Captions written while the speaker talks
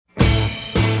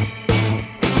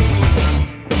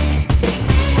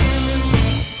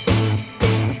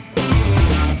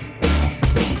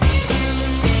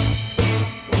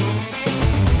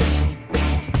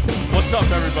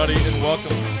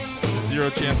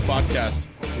podcast.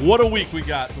 What a week we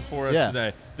got before us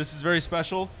today. This is very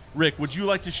special. Rick, would you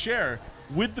like to share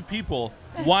with the people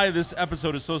why this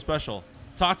episode is so special?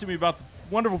 Talk to me about the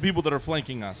wonderful people that are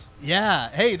flanking us. Yeah.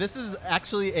 Hey, this is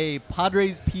actually a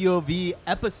Padres POV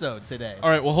episode today. All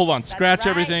right, well, hold on. Scratch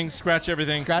everything.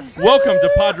 Welcome Welcome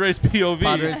to Padres POV.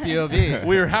 Padres POV.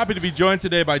 We are happy to be joined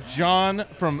today by John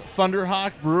from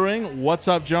Thunderhawk Brewing. What's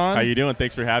up, John? How you doing?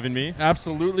 Thanks for having me.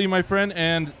 Absolutely, my friend,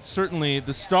 and certainly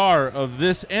the star of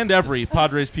this and every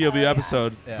Padres POV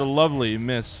episode, the lovely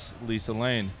Miss Lisa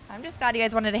Lane. I'm just glad you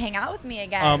guys wanted to hang out with me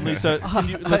again. Lisa,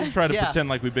 let's try to pretend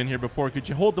like we've been here before. Could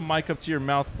you hold the mic up to your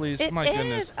mouth, please? My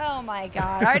goodness. Oh, my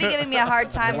God. Already giving me a hard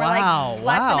time. We're like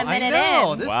less than a minute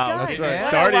in. This guy, that's right.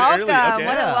 Started early. Okay.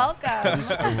 What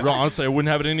a welcome. Honestly, I wouldn't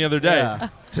have it any other day. Yeah.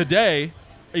 Today,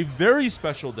 a very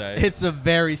special day. It's a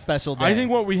very special day. I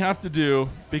think what we have to do,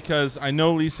 because I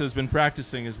know Lisa has been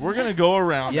practicing, is we're going to go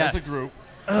around as a group,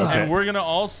 and we're going to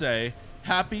all say,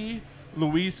 Happy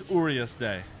Luis Urias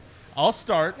Day. I'll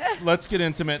start. Let's get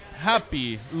intimate.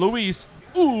 Happy Luis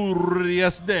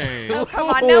Urias Day. Oh, come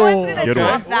on. No one's going to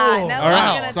top that. No All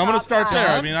right, one's so I'm going to start there.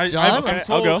 I mean, I'm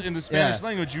told I'll go. in the Spanish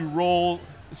language you roll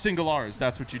single R's.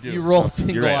 That's what you do. You roll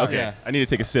single You're right. R's. Okay. Yeah. I need to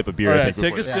take a sip of beer. All I right,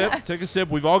 think, take a before sip. Take a sip.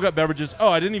 We've all got beverages. Oh,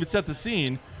 I didn't even set the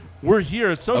scene. We're here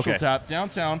at Social Okay. Tap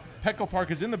downtown. Petco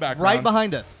Park is in the background. Right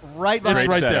behind us. Right behind It's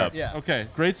Great right setup. there. Yeah. Okay,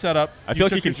 great setup. I feel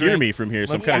like you took can your hear drink. me from here,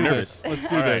 so I'm Let's kind do of this. nervous. Let's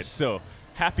do All right, this. so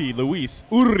happy Luis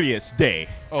Urias Day.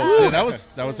 Oh, yeah,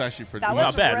 that was actually pretty. That was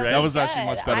Not bad, really right? That was actually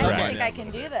good. much better I than don't mine. think I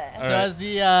can do this. All So right. as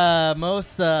the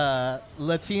most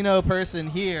Latino person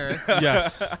here,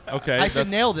 Yes. Okay. I should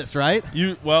nail this, right?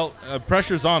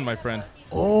 Pressure's on, my friend.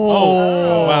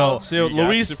 Oh. Wow. So You got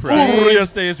Luis surprised. Urias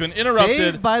Day has been interrupted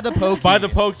Saved by the pokey. by the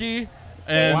pokey.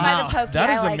 And by the pokey. that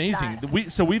is I like amazing.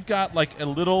 that. We've got like a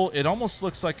little. It almost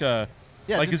looks like a.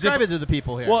 Yeah, like as describe if- it to the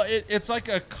people here. Well, it's like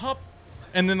a cup,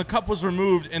 and then the cup was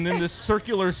removed, and then this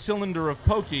circular cylinder of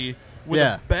pokey with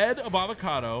a bed of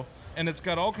avocado, and it's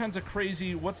got all kinds of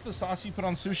crazy. What's the sauce you put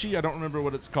on sushi? I don't remember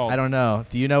what it's called. I don't know.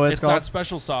 Do you know what it's called? That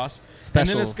special sauce. Special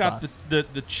and then it's got sauce.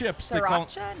 the chips. They call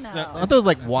Sriracha? No. Aren't those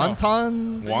like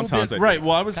wonton? Wontons, I think. Right.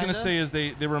 Well, I was going to Kinda? say is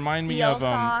they remind me Veal of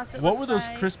sauce, it what were looks those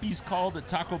like. Crispies called at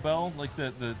Taco Bell? Like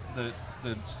the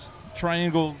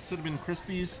triangle cinnamon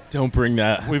Crispies. Don't bring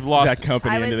that. We've lost that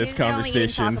company I was into this usually only eating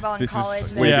conversation. Taco Bell in This college. is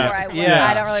That's way where big. I went. Yeah.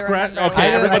 I don't really remember. Okay,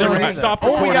 I don't everybody remember stop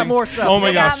either. recording. Oh, we got more stuff. Oh my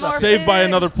We got gosh! more Saved by food.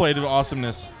 another plate of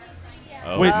awesomeness.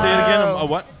 Oh. Wait, say it again.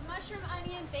 What? It's mushroom,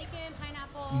 onion, bacon,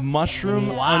 pineapple.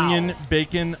 Mushroom, onion,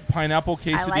 bacon, pineapple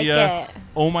quesadilla. I like it.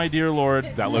 Oh my dear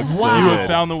Lord! That looks You so have good.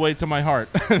 found the way to my heart.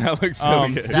 That looks so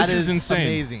good. That This is is insane.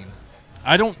 amazing.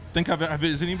 I don't think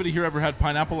has anybody here ever had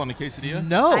pineapple on a quesadilla?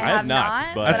 No. I have have not,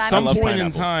 not, but but At I'm some love point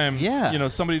in pineapples. time, Yeah.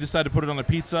 somebody decided to put it on a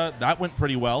pizza. That went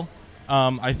pretty well.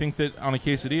 I think that on a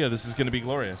quesadilla, this is going to be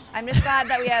glorious. I'm just glad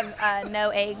that we have no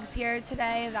eggs here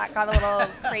today. That got a little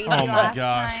crazy Oh my last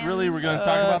gosh! time. Really, we're going to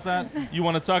talk about that? You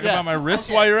want to talk Yeah. about my wrist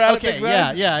while you're at it? Okay, Big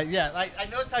Ben? yeah. I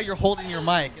noticed how you're holding your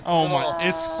mic. It's Oh a little- my!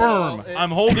 It's firm.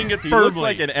 I'm holding it He firmly. looks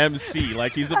like an MC.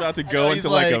 Like he's about to go he's into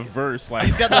like a like- verse. Like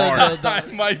He's got hard.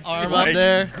 the My arm like, up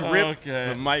there. grip Okay.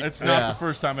 the mic. It's not Yeah. the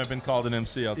first time I've been called an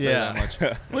MC. I'll tell Yeah. you that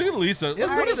much. Look at Lisa. Yeah, Look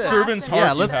what look a at this. servant's heart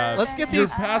Yeah, you have. let's get You're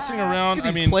these passing let's around. get I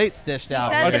these mean, plates dished He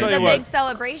out. said I'll this tell is you a what. big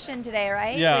celebration today,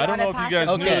 right? Yeah, We I don't wanna know if you pass guys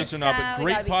it knew to this or not, pizza, but we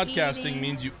great gotta be podcasting eating.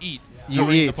 means you eat You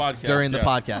during eat the podcast. during the Yeah.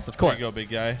 podcast, of There course. you go, big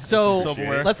guy. So This is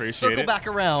silverware. let's Appreciate circle it. back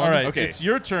around. All right, Okay. it's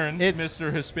your turn, It's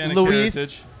Mr. Hispanic Luis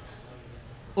Heritage.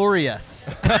 Urias.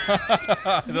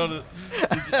 I don't.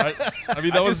 I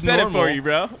mean, that I was just said normal. it for you,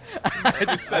 bro. I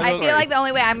just said I it for feel like you. the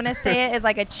only way I'm gonna say it is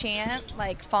like a chant,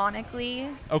 like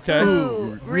phonically. Okay.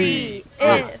 Uri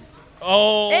is.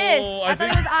 Oh, Is. I thought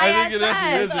it was I think it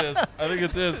actually ISS. is. I think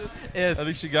it's is. Is. I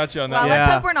think she got you on Well, that. let's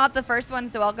Yeah. hope we're not the first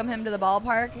ones to welcome him to the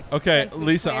ballpark. Okay, since we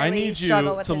Lisa, I clearly need you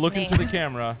struggle with to his look name. into the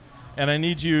camera, and I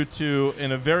need you to,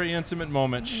 in a very intimate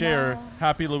moment, share No.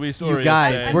 Happy Luis You Urias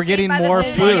guys, Day. we're I'm getting saved by the more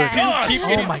food food. again. Gosh. Keep Oh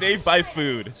getting my- saved by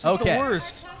food. This is Okay. the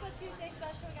worst. Taco Tuesday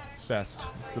special. We got our Best.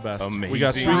 It's the best. Amazing. We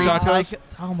got sweet Sweet tacos.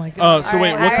 Oh my god. So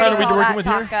wait, All what right, kind are we call working that with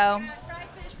here? taco.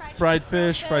 Fried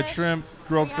fish, fried shrimp,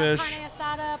 grilled We got fish,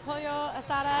 carne asada, pollo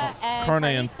asada, and carne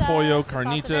and carnitas, pollo, salsa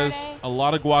carnitas, verde. a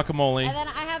lot of guacamole. And then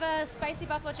I have a spicy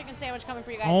buffalo chicken sandwich coming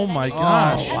for you guys. Oh and then my you can-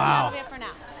 gosh. and Wow. That'll be it for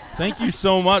now. Thank you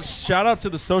so much. Shout out to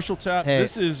the Social Tap. Hey,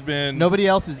 This has been Nobody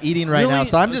else is eating right Really? now,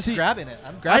 so I'm just See, grabbing it.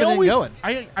 I'm I grabbing it and always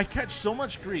going. I catch so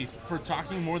much grief for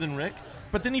talking more than Rick,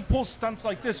 but then he pulls stunts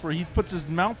like this where he puts his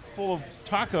mouth full of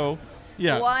taco.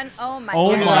 Yeah. Oh my Oh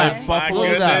goodness. my goodness. buffalo My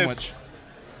goodness. sandwich.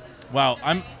 Wow,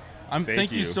 I'm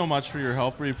thank you you. so much for your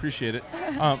help. We appreciate it.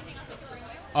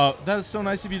 That is so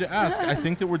nice of you to ask. I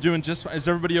think that we're doing just fine. Is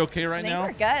everybody okay right now? I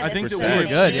think we're good. I think This that is we're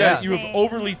good, yeah. You have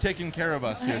overly taken care of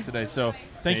us here today, so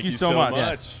thank you so much.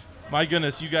 Yes. My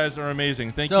goodness, you guys are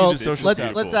amazing. Thank So you to Social let's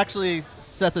Tap. let's actually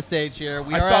set the stage here.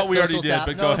 We I are thought at we already Social did, Tap.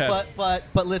 but No, go ahead.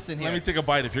 But listen here. Let me take a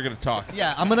bite if you're going to talk.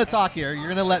 Yeah, I'm gonna talk here. You're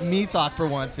gonna let me talk for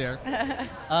once here.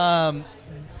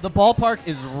 The ballpark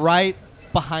is right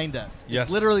behind us. Yes.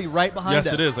 It's literally right behind us.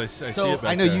 Yes, it is. I see So it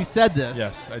back I know there. you said this.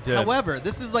 Yes, I did. However,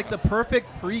 this is like the perfect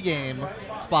pregame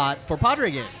spot for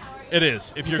Padre games. It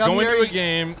is. If you're come going here, to a you-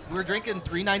 game, We're drinking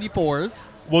 394s.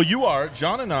 well, you are.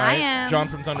 John and I am. John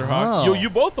from Thunderhawk. Oh. You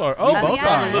both are. Oh, We both both are.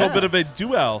 are, A little yeah. bit of a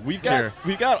duel. We've here.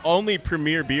 got only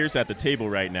premier beers at the table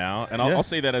right now, and Yeah. I'll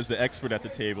say that as the expert at the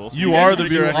table. So You guys are are the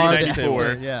drinking beer expert at the 394.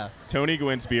 expert, yeah. Tony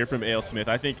Gwynn's beer from AleSmith.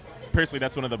 I think personally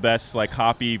that's one of the best like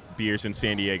hoppy beers in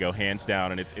San Diego, hands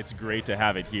down, and it's great to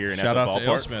have it here and Shout at out the to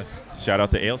ballpark. AleSmith. Shout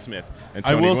out to AleSmith and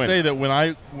I Tony will Gwynn. say that when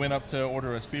I went up to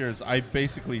order us beers, I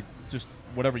basically just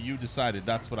whatever you decided,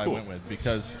 that's what I Cool. went with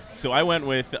because So I went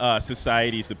with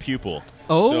Society's The Pupil.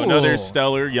 Oh. So another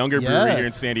stellar younger brewery here in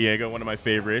Yes. San Diego, one of my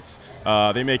favorites.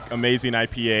 They make amazing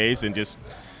IPAs and just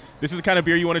this is the kind of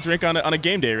beer you want to drink on a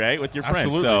game day, right, with your friends.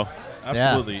 absolutely, So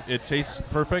absolutely, it tastes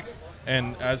perfect.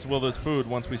 And as will this food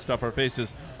once we stuff our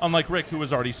faces. Unlike Rick, who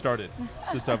has already started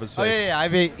to stuff his face. Oh yeah,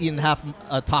 I've eaten half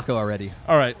a taco already.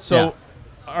 All right, so,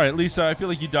 Yeah. all right, Lisa, I feel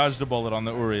like you dodged a bullet on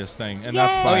the Urias thing, and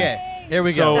that's Yay. fine. Okay, here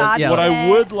we So go. Dodged what it. I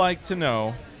would like to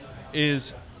know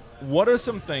is what are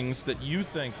some things that you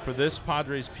think for this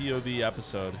Padres POV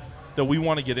episode that we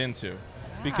want to get into?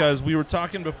 Because we were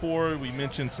talking before, we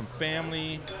mentioned some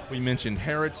family, we mentioned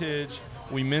heritage,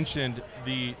 we mentioned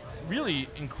the really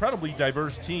incredibly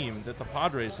diverse team that the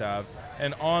Padres have.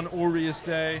 And on Urias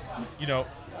Day,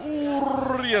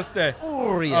 Urias Day,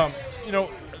 Urias.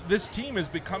 this team is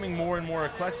becoming more and more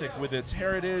eclectic with its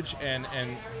heritage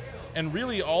and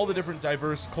really all the different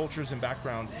diverse cultures and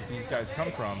backgrounds that these guys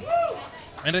come from.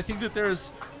 And I think that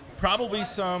there's probably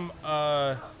some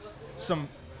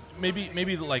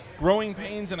maybe like growing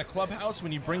pains in a clubhouse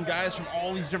when you bring guys from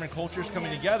all these different cultures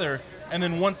coming together, and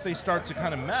then once they start to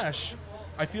kind of mesh,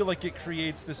 I feel like it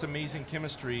creates this amazing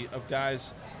chemistry of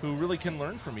guys who really can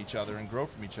learn from each other and grow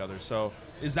from each other. So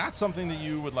is that something that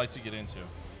you would like to get into?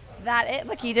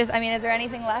 Look, is there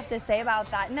anything left to say about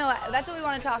that? No, that's what we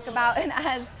want to talk about. And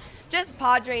as just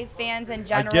Padres fans in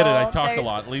general. I get it. I talk a there's-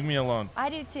 lot. Leave me alone. I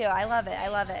do too. I love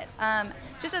it.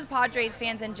 Just as Padres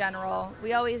fans in general,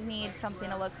 we always need something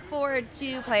to look forward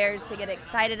to, players to get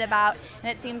excited about. And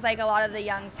it seems like a lot of the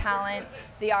young talent,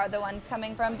 they are the ones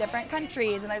coming from different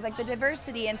countries, and there's like the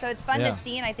diversity. And so it's fun to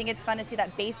see, and I think it's fun to see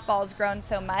that baseball's grown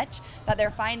so much that they're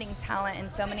finding talent in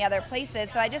so many other places.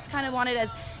 So I just kind of wanted,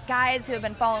 as guys who have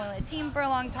been following the team for a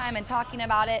long time and talking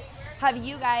about it, have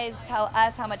you guys tell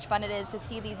us how much fun it is to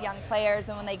see these young players,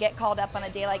 and when they get called up on a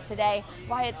day like today,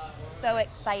 why it's so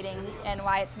exciting and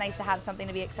why it's nice to have something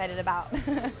to be excited about.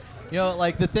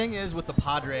 Like the thing is with the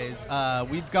Padres,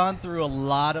 we've gone through a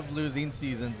lot of losing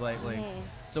seasons lately.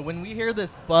 So when we hear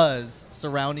this buzz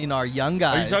surrounding our young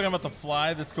guys, Are you talking about the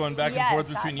fly that's going back and Yes, forth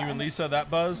that between you and buzz. Lisa, that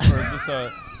buzz? Or is this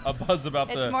a buzz about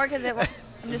It's the... more because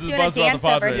I'm This just is doing a buzz about dance the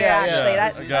over Padres. here, Yeah, actually. yeah,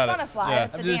 I That's got not it. a fly. Yeah.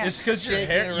 It's a I'm just- dance. Just because your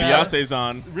shaking hair... around. Yeah, Beyonce's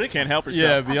on. Rick Can't help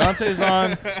Yeah, herself. Beyonce's on.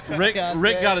 Rick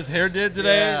Beyonce. got his hair did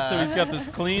today, Yeah. so he's got this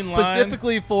clean line.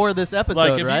 specifically for this episode,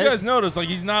 Like, if right? you guys notice, like,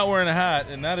 he's not wearing a hat,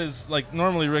 and that is, like,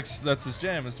 normally that's his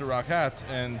jam, is to rock hats,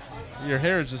 and your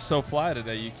hair is just so fly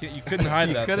today. You couldn't hide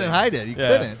You that couldn't thing. hide it. You Yeah.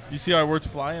 couldn't. You see how I worked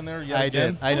fly in there yet I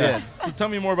again? did. I did. So tell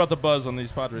me more about the buzz on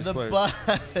these Padres The players. buzz.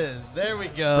 There we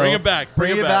go. Bring it back.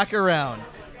 Bring it back. around.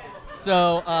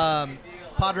 So,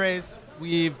 Padres,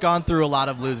 we've gone through a lot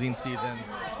of losing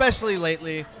seasons, especially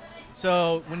lately.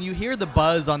 So when you hear the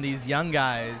buzz on these young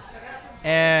guys,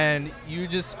 and you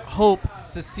just hope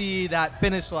to see that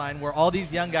finish line where all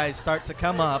these young guys start to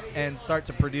come up and start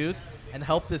to produce and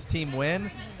help this team win,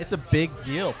 it's a big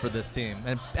deal for this team.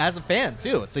 And as a fan,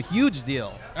 too, it's a huge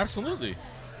deal. Absolutely.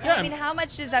 I mean, how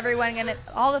much is everyone going to,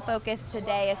 all the focus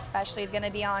today especially is going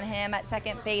to be on him at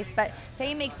second base, but say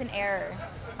he makes an error.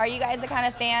 Are you guys the kind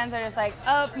of fans that are just like,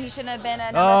 oh, he shouldn't have been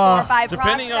a number 4 or 5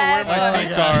 Depending on where prospect? my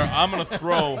seats are, I'm going to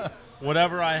throw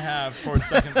whatever I have towards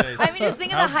second base. I mean, just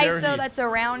think of How the dare hype, though, he. that's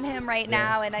around him right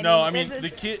now. And No, this is, the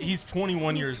kid, he's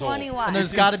 21 he's years 21. old. And there's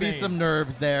It's got to be insane. some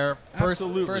nerves there.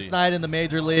 Absolutely. First night in the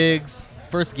major leagues,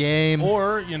 first game.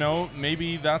 Or,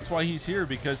 maybe that's why he's here,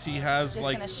 because he has Just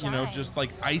gonna shine. just like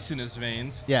ice in his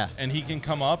veins. Yeah. And he can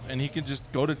come up and he can just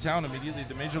go to town immediately at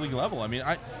the major league level. I mean,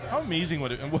 how amazing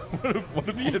would it? And what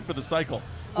if he hit for the cycle?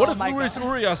 What if Luis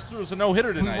Urias throws a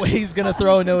no-hitter tonight? He's going to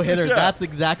throw a no-hitter. Yeah. That's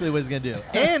exactly what he's going to do.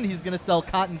 And he's going to sell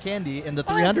cotton candy in the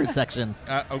 300 section.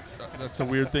 That's a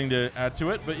weird thing to add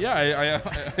to it, but yeah,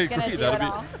 I Gonna agree. do it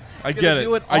all. I get it.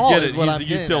 do it I all get is it. what He's I'm a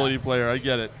getting utility at. player. I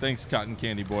get it. Thanks, Cotton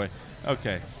Candy Boy.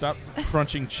 Okay, stop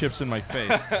crunching chips in my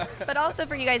face. But also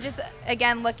for you guys, just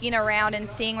again looking around and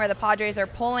seeing where the Padres are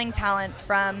pulling talent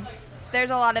from, there's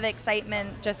a lot of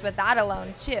excitement just with that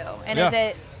alone too. And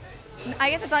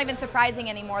I guess it's not even surprising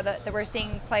anymore that we're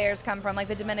seeing players come from like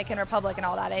the Dominican Republic and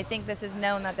all that. I think this is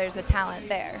known that there's a talent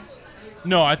there.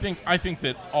 No, I think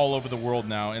that all over the world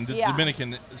now, and the Yeah.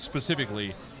 Dominican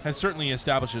specifically, has certainly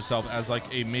established itself as like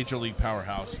a major league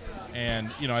powerhouse. And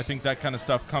I think that kind of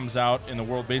stuff comes out in the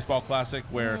World Baseball Classic,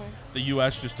 where the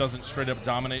U.S. just doesn't straight up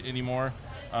dominate anymore,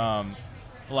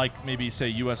 like maybe say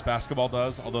U.S. basketball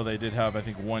does. Although they did have, I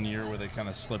think, 1 year where they kind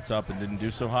of slipped up and didn't do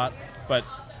so hot. But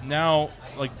now,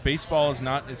 like, baseball it's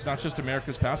not just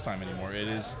America's pastime anymore. It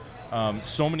is.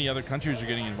 So many other countries are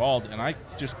getting involved, and I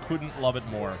just couldn't love it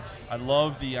more. I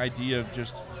love the idea of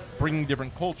just bringing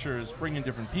different cultures, bringing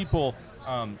different people,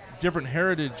 different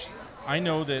heritage. I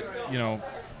know that,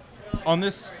 on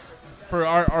this, for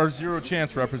our zero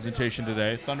chance representation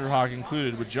today, Thunderhawk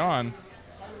included with John.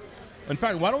 In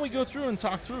fact, why don't we go through and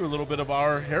talk through a little bit of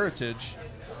our heritage?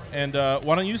 And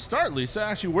why don't you start, Lisa?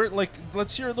 Actually,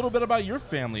 let's hear a little bit about your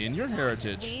family and your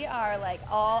heritage. We are like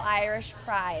all Irish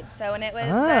pride. So when it was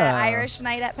the Irish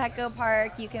night at Petco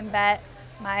Park, you can bet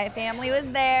my family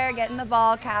was there getting the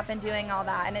ball cap and doing all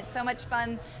that. And it's so much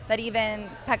fun that even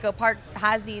Petco Park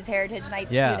has these heritage nights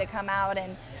too, to come out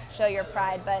and show your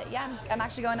pride. But yeah, I'm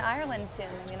actually going to Ireland soon.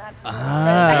 I mean,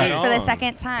 that's for the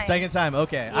second time. Second time,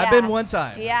 okay. Yeah. I've been one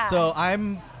time. Yeah. So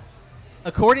I'm,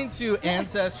 according to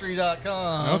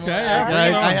Ancestry.com, Okay, yeah,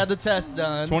 bring it on. I had the test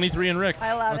done. 23 and Rick.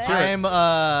 I love Let's it. hear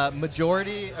I'm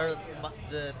majority, or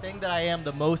the thing that I am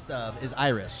the most of is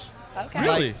Irish. Okay.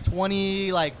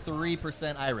 Really? Like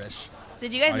 3% Irish.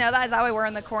 Did you guys know that? Is that why we're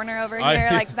in the corner over I- here?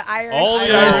 Like the Irish. All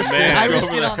the Irish Irish man. Irish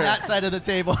over get on there. that side of the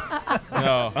table.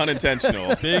 No.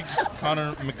 Unintentional. Big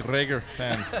Conor McGregor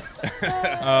fan.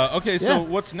 Okay, so Yeah.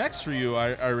 what's next for you,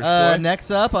 Irish boy?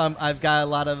 Next up, I've got a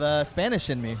lot of Spanish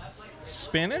in me.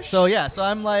 Spanish? So yeah, so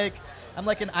I'm like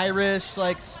an Irish,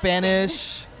 like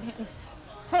Spanish.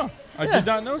 Huh. I Yeah. did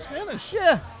not know Spanish.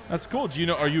 Yeah. That's cool. Do you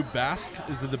know, are you Basque?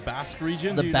 Is it the Basque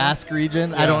region? Do The you know? Basque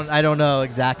region. Yeah. I don't know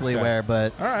exactly Okay. where,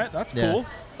 but All right, that's Yeah. cool.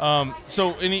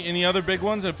 So any other big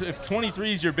ones? If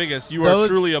 23 is your biggest, you are Those-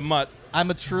 truly a mutt.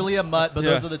 I'm truly a mutt, but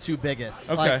Yeah. those are the two biggest.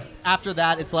 Okay. Like, after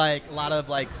that, it's like a lot of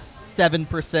like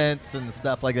 7% and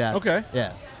stuff like that. Okay.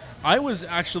 Yeah. I was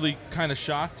actually kind of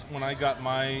shocked when I got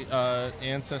my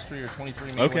Ancestry or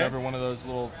 23andMe, Okay. whatever one of those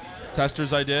little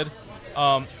testers I did.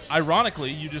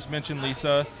 Ironically, you just mentioned,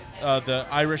 Lisa, the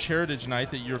Irish Heritage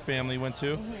Night that your family went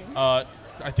to.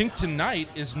 I think tonight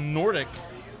is Nordic.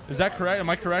 Is that correct? Am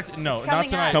I correct? No, It's not coming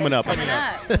tonight. up. Coming It's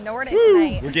up. Coming up. Nordic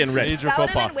night. We're getting ready. Major That would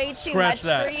faux have pas. been way too Scratch much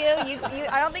that. for you.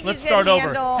 I don't think Let's you start could over.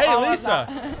 handle Hey, all of Lisa.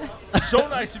 that. So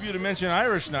nice of you to mention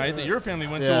Irish Night that your family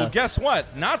went to. Yeah. Well, guess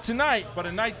what? Not tonight, but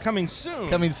a night coming soon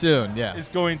Coming soon. Yeah. is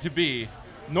going to be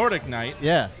Nordic Night.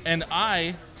 Yeah. And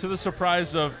I, to the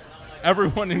surprise of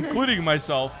everyone, including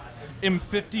myself, am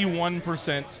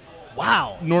 51%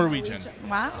 Wow. Norwegian.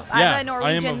 Wow. Yeah, I have a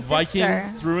Norwegian I am a Viking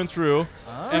sister. through and through.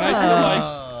 And I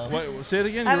feel like, what, say it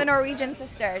again? I have a You're- Norwegian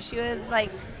sister. She was like,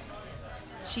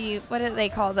 what do they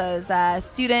call those?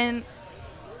 Student.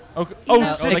 Okay. You Oh, know,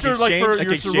 sister, like like for exchange- your like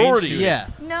exchange sorority. student. Yeah.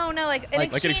 No, like an Like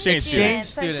exchange, exchange student. student.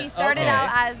 So she Student. started Okay. out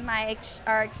as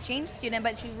our exchange student,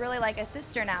 but she's really like a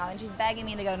sister now, and she's begging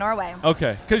me to go Norway.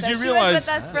 Okay, because So you she realize was with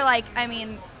us for like,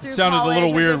 through it sounded a college, little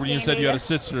went weird to when you San said you had a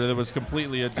Diego. sister that was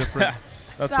completely a different.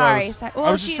 That's why Sorry.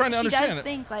 I was just trying to she understand does it.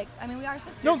 think like, we are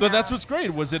sisters. No, but now. that's what's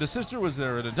great. Was it a sister? Was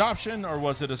there an adoption, or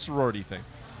was it a sorority thing?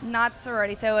 Not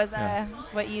sorority. So it was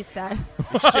what you said.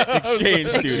 Exchange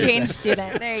student. Exchange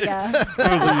student. There you go. That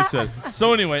was what you said.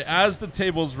 So anyway, as the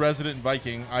table's resident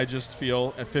Viking, I just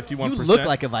feel at 51%. You look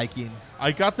like a Viking.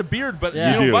 I got the beard, but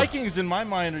Yeah. You do. Vikings in my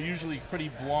mind are usually pretty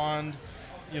blonde,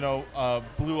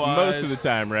 blue eyes. Most of the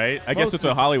time, right? I guess Most that's of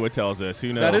what the- Hollywood tells us.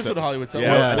 Who knows? That is what Hollywood tells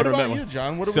Yeah, us. I What never about met you, one.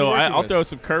 John? What are So we working I'll with? throw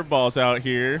some curveballs out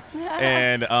here,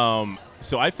 and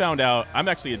so I found out I'm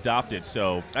actually adopted.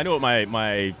 So I know what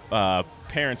my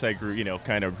parents I grew,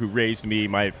 kind of who raised me,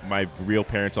 my real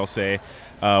parents, I'll say,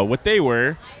 what they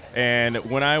were, And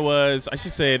when I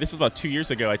should say, this was about 2 years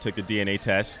ago, I took the DNA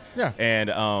test. Yeah. And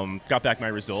got back my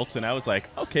results, and I was like,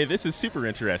 okay, this is super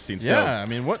interesting. Yeah, I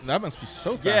mean, that must be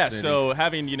so fascinating. Yeah, so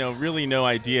having, really no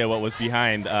idea what was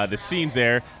behind the scenes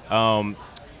there,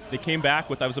 they came back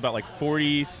with, I was about like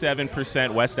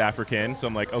 47% West African. So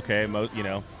I'm like, okay,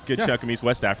 good chunk of me's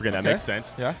West African. That makes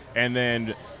sense. Yeah. And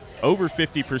then over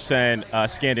 50%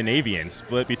 Scandinavian,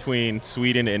 split between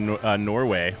Sweden and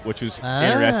Norway, which was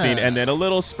interesting. And then a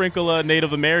little sprinkle of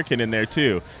Native American in there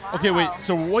too. Wow. Okay, wait.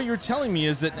 So what you're telling me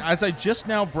is that as I just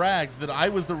now bragged that I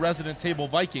was the resident table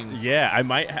Viking. Yeah,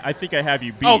 I think I have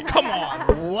you beat. Oh, come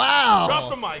on. Wow. Drop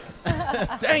the mic.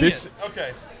 Dang it.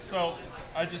 Okay, so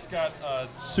I just got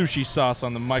sushi sauce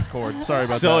on the mic cord. Sorry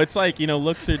about that. So it's like,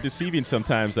 looks are deceiving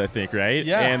sometimes, I think, right?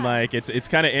 Yeah. And like it's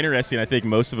kind of interesting. I think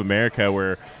most of America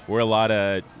we're a lot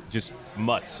of just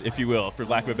mutts, if you will, for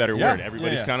lack of a better word.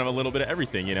 Everybody's kind of a little bit of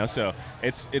everything, So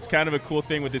it's kind of a cool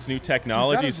thing with this new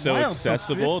technology. It's so wild.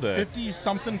 accessible So to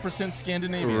 50-something%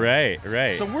 Scandinavian.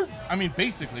 Right. So we're,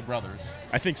 basically brothers.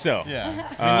 I think so.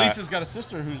 Yeah. Lisa's got a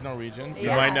sister who's Norwegian. You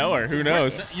might know her. Who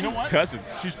knows? You know what?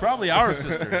 Cousins. She's probably our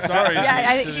sister. Sorry. Yeah,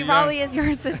 I think she probably is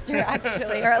your sister,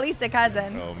 actually, or at least a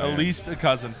cousin. Oh, man. At least a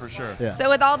cousin, for sure. Yeah. So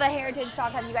with all the heritage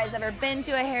talk, have you guys ever been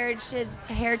to a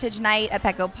heritage night at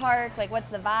Petco Park? Like, what's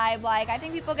the vibe like? I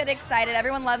think people get excited.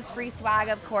 Everyone loves free swag,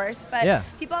 of course, but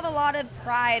people have a lot of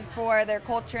pride for their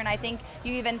culture, and I think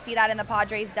you even see that in the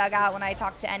Padres dugout when I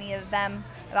talk to any of them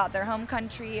about their home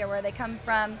country or where they come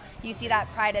from. You see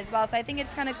that pride as well. So I think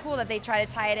it's kind of cool that they try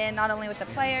to tie it in not only with the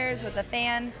players, with the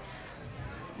fans.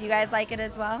 You guys like it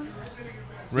as well?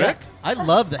 Rick? Yeah, I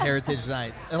love the Heritage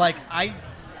Nights. And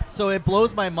so it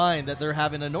blows my mind that they're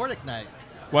having a Nordic night.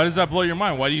 Why does that blow your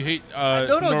mind? Why do you hate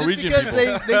Norwegian just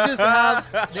because people? they just have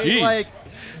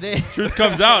Jeez. Truth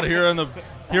comes out here on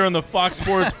the Fox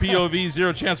Sports POV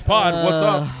Zero Chance Pod. What's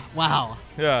up? Wow.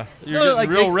 Yeah, you're getting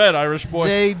real red, Irish boy.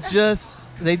 They just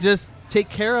take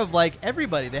care of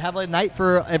everybody. They have a night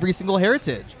for every single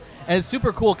heritage, and it's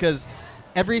super cool because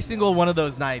every single one of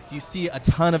those nights you see a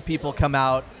ton of people come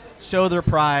out, show their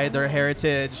pride, their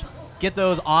heritage, get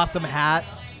those awesome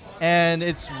hats, and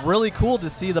it's really cool to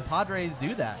see the Padres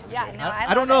do that. Yeah, no,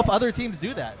 I don't know if other teams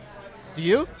do that. Do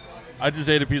you? I just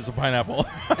ate a piece of pineapple.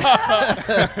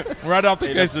 Right out the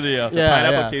quesadilla. The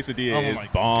pineapple quesadilla is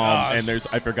bomb, gosh. and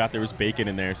I forgot there was bacon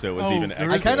in there, so it was even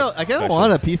extra. I kind of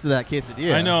want a piece of that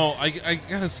quesadilla. I know. I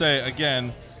gotta say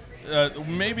again,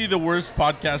 maybe the worst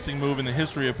podcasting move in the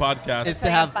history of podcasts is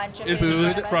to have is to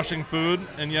just crushing food,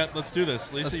 and yet let's do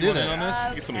this. Lisa, you want in on this?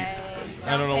 Get some of these.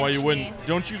 I don't know why you wouldn't.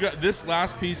 Don't you got this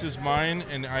last piece is mine,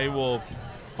 and I will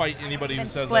fight anybody who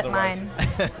says split otherwise.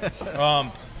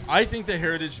 Mine. I think the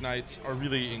Heritage Nights are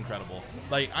really incredible.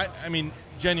 I mean,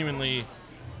 genuinely,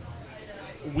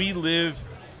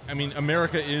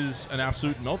 America is an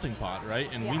absolute melting pot, right?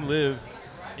 And we live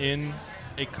in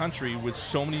a country with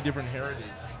so many different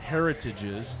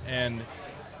heritages, and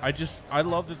I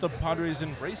love that the Padres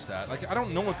embrace that. I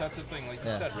don't know if that's a thing, like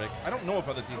you said, Rick. I don't know if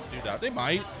other teams do that. They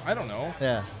might. I don't know.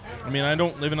 Yeah. I mean, I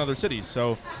don't live in other cities,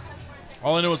 so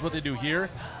all I know is what they do here,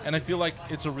 and I feel like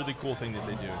it's a really cool thing that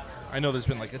they do. I know there's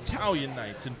been Italian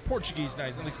nights and Portuguese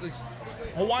nights and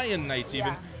Hawaiian nights even.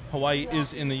 Yeah. Hawaii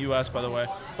is in the U.S., by the way,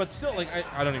 but still,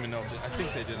 I don't even know. I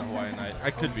think they did a Hawaiian night. I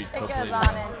could be. It totally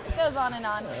goes on and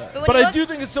on. But I do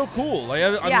think it's so cool. I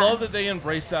love that they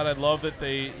embrace that. I love that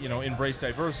they embrace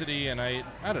diversity, and I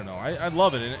don't know. I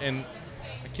love it, and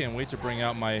I can't wait to bring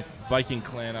out my Viking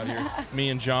clan out here. Me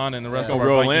and John and the rest of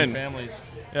our Viking families.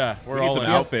 Yeah, we're all some in.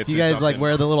 outfits. Do you guys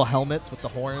wear the little helmets with the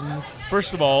horns?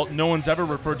 First of all, no one's ever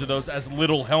referred to those as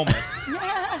little helmets.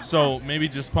 So maybe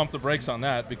just pump the brakes on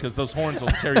that because those horns will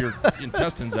tear your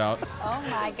intestines out. Oh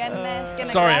my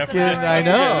goodness. Sorry, I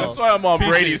know. Yeah, that's why I'm on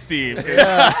Brady's team.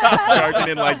 Charging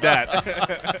in like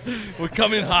that. We're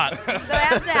coming hot. So I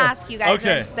have to ask you guys.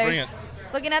 Okay, bring it.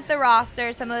 Looking at the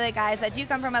roster, some of the guys that do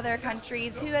come from other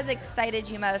countries, who has excited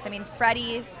you most? I mean,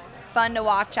 Freddie's fun to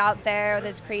watch out there with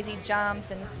his crazy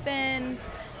jumps and spins.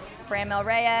 Franmil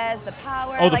Reyes, the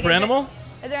power. Oh, the Franimal?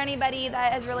 Is there anybody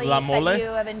that has really La Mole? that you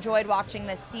have enjoyed watching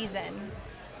this season?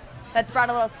 That's brought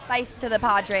a little spice to the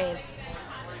Padres.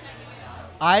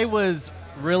 I was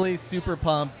really super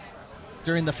pumped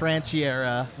during the Franchi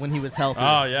era when he was healthy.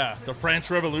 Oh, yeah. The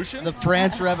French Revolution? The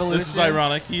French Revolution. This is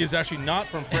ironic. He is actually not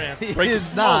from France. He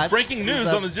is not. Breaking news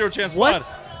on the Zero Chance What?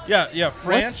 Pod. Yeah.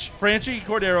 Franchi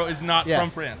Cordero is not from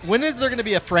France. When is there going to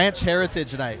be a French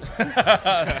Heritage Night?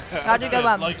 How'd you go,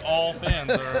 Bum? Like all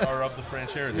fans are of the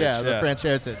French heritage. Yeah, the French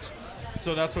Heritage.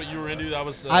 So that's what you were into. That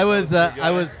was. I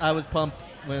was pumped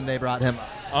when they brought him.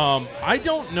 I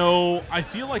don't know. I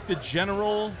feel like the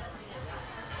general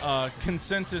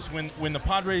consensus when the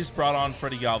Padres brought on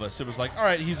Freddie Galvis. It was like, all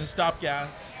right, he's a stopgap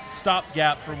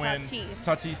for when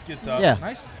Tatis gets up. Yeah.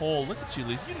 Nice pull. Look at you,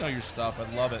 Lisa. You know your stuff.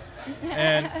 I love it.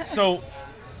 And so,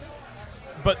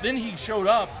 but then he showed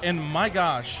up, and my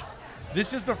gosh,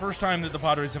 this is the first time that the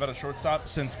Padres have had a shortstop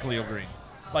since Khalil Green.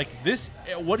 Like this,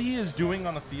 what he is doing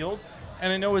on the field,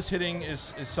 and I know his hitting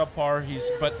is subpar.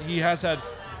 But he has had,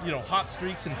 hot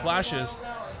streaks and flashes.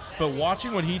 But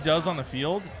watching what he does on the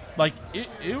field, like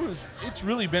it's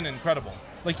really been incredible.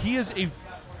 Like he is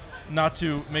not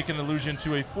to make an allusion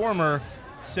to a former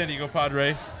San Diego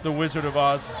Padre, the Wizard of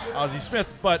Oz, Ozzie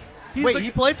Smith, but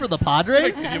he played for the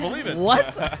Padres? Can you believe it?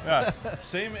 What? Yeah.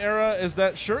 Same era as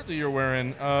that shirt that you're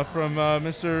wearing from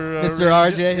Mr.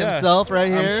 RJ himself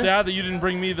right here. I'm sad that you didn't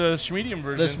bring me the Schmedium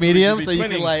version. The Schmedium, so you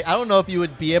could I don't know if you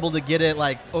would be able to get it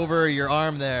over your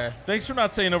arm there. Thans for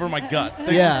not saying over my gut.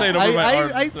 Thanks for saying over my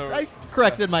arm. I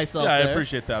corrected myself Yeah, there. I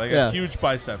appreciate that. I got huge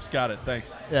biceps. Got it.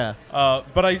 Thanks. Yeah.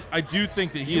 But I do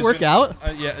think that he you work out?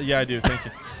 Yeah, I do. Thank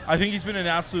you. I think he's been an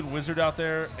absolute wizard out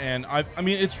there, and I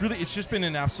mean, it's just been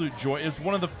an absolute joy. It's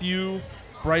one of the few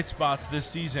bright spots this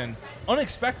season,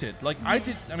 unexpected.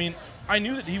 I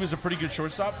knew that he was a pretty good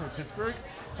shortstop for Pittsburgh,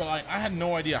 but I had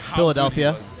no idea how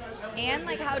Philadelphia, good he was.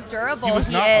 and how durable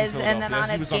he is in the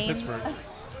amount of games.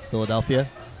 Philadelphia.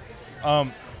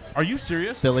 Are you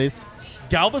serious? Phillies.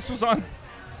 Galvis was on.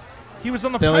 He was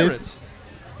on the Phillies. Pirates.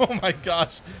 Oh my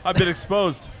gosh, I've been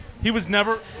exposed. He was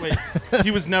never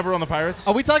on the Pirates?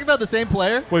 Are we talking about the same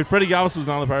player? Wait, Freddie Galvis was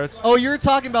not on the Pirates? Oh, you're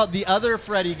talking about the other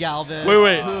Freddie Galvis.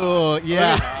 Wait. Ooh,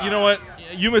 yeah. You know what?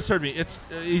 You misheard me.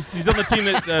 He's on the team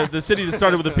that the city that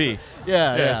started with a P.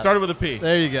 Yeah. Started with a P.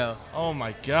 There you go. Oh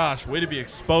my gosh, way to be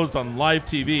exposed on live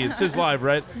TV. It says live,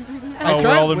 right? I we're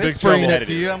tried all in big whispering trouble. it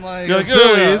to you. I'm like, You're like,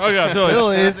 Phillies.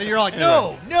 Phillies. And you're like, Anyway.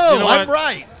 no, You know I'm what?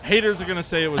 right. Haters are gonna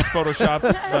say it was photoshopped,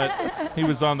 but he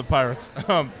was on the Pirates.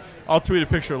 I'll tweet a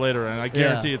picture later, and I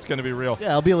guarantee it's going to be real. Yeah,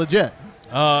 it'll be legit.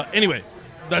 Anyway,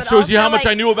 that But shows you also, how much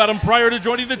I knew about him prior to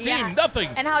joining the team. Yeah. Nothing.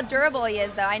 And how durable he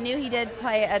is, though. I knew he did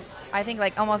play at, I think,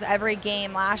 almost every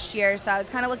game last year, so I was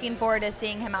kind of looking forward to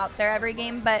seeing him out there every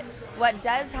game. But what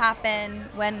does happen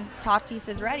when Tatis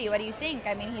is ready? What do you think?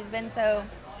 I mean, he's been so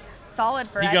solid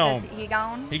for us. Gone. He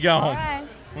gone? He gone. All right.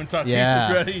 When Tatis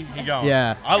is ready, he gone.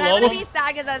 Yeah. I and love I'm him. going to be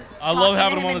sad because I love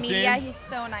having him him on in the media. team. He's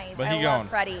so nice. But I he love gone.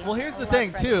 Freddie. Well, here's the I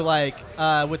thing, love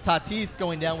too. With Tatis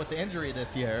going down with the injury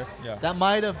this year, Yeah. that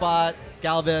might have bought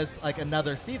Galvis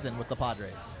another season with the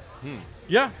Padres.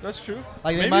 Yeah, that's true.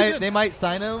 They might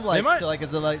sign him They might. to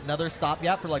as another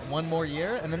stopgap for one more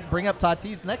year, and then bring up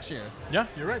Tatis next year. Yeah,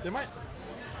 you're right. They might.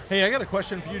 Hey, I got a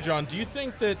question for you, John. Do you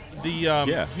think that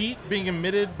the heat being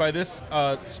emitted by this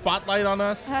spotlight on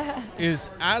us is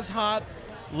as hot,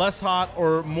 less hot,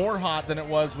 or more hot than it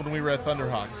was when we were at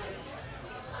Thunderhawk?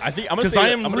 I think Because I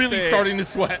am really starting to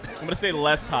sweat. I'm gonna say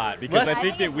less hot because I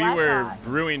think that it's we less were hot.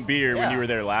 brewing beer when you were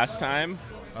there last time,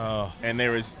 and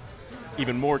there was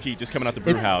even more heat just coming out the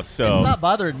brew house. So it's not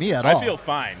bothering me at all. I feel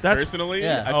fine That's- personally.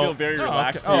 Yeah. I feel very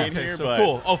relaxed okay. being here. So but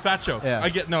cool. Oh, fat jokes. Yeah. I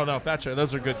get no fat jokes.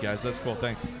 Those are good, guys. That's cool.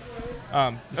 Thanks.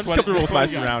 I'm just comfortable with my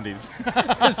surroundings.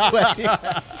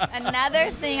 Another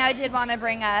thing I did want to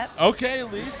bring up. Okay,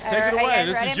 Elise, take it Are you away. guys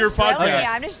This ready? is I'm your just drilling podcast. you.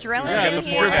 I'm just drilling Yeah, you this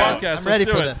is here. your podcast. I'm ready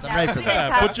Let's for do this. it. I'm ready for Yeah, this. it's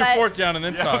tough, Put your but- fork down and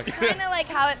then talk. Kind of like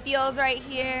how it feels right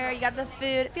here. You got the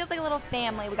food. It feels like a little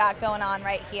family we got going on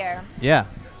right here. Yeah.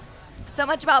 So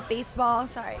much about baseball.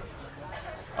 Sorry.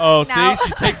 Oh, Now- see,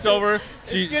 she takes over.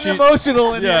 She Getting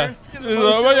emotional in yeah. here. It's getting Yeah,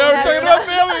 emotional. we're talking about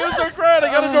family. It's so great. I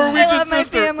got a Norwegian I love my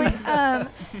sister. family.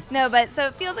 No, but so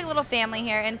it feels like a little family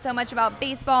here, and so much about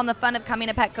baseball and the fun of coming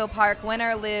to Petco Park, win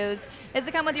or lose, is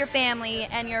to come with your family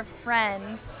and your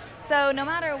friends. So no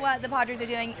matter what the Padres are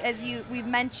doing, as we've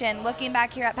mentioned, looking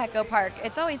back here at Petco Park,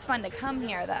 it's always fun to come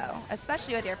here, though,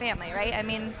 especially with your family, right? I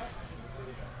mean,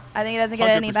 I think it doesn't get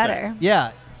any 100%. better.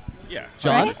 Yeah. Yeah,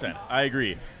 John? 100%. I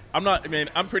agree.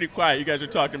 I'm pretty quiet. You guys are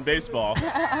talking baseball.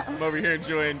 I'm over here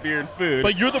enjoying beer and food.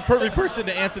 But you're the perfect person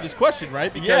to answer this question,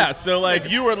 right? Because Yeah, so,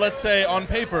 if you were, let's say, on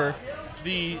paper,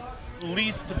 the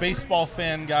least baseball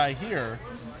fan guy here,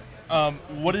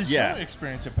 what is your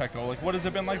experience at Petco? What has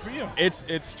it been like for you?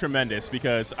 It's tremendous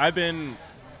because I've been,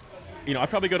 I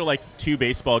probably go to 2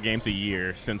 baseball games a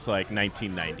year since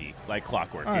 1990, like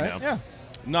clockwork. All right, yeah.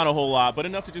 Not a whole lot, but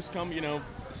enough to just come,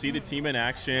 see the team in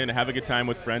action, have a good time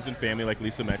with friends and family, like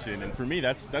Lisa mentioned. And for me,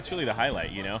 that's really the highlight.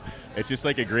 It's just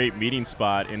a great meeting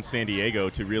spot in San Diego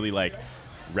to really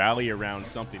rally around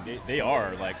something. They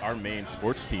are our main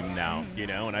sports team now,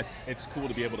 and it's cool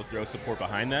to be able to throw support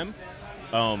behind them.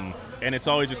 And it's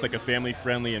always just a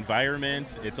family-friendly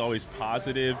environment. It's always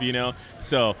positive,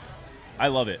 So I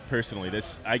love it personally.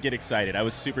 I get excited. I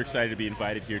was super excited to be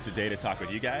invited here today to talk with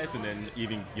you guys, and then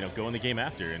even go in the game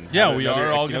after. And yeah, we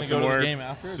are all going to go to the game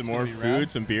after. Some more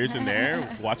food, some beers in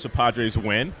there. Watch the Padres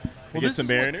win. Well, get some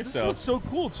Mariners. This is what's so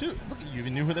cool too. Look, you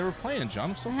even knew who they were playing,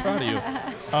 John. I'm so proud of you.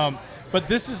 But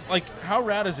this is like, how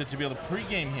rad is it to be able to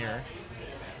pregame here,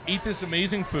 eat this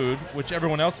amazing food, which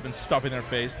everyone else has been stuffing their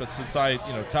face, but since I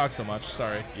talk so much,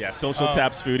 sorry. Yeah, Social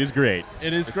Tap's food is great.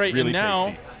 It is great. Really and now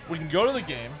tasty. we can go to the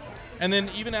game. And then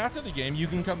even after the game, you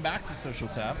can come back to Social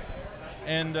Tap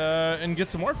and get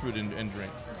some more food and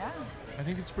drink. Yeah. I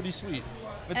think it's pretty sweet.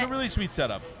 It's a really sweet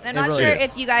setup. And I'm not sure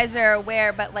if you guys are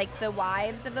aware, but like the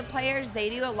wives of the players, they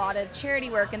do a lot of charity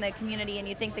work in the community, and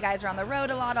you think the guys are on the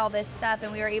road a lot, all this stuff,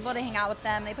 and we were able to hang out with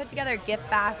them. They put together gift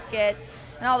baskets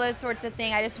and all those sorts of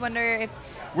things. I just wonder if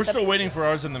we're still waiting for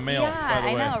ours in the mail. Yeah, by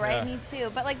the way. I know, right? Me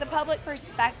too. But like the public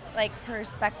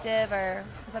perspective, or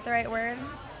is that the right word?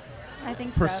 I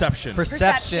think Perception.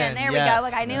 Perception. There we go.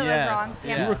 Look, I knew it was wrong.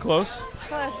 You were close.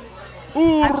 Close.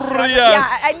 Ooh, yes. Yeah,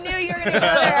 I knew you were going to go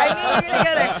there. I knew you were going to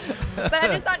go there. But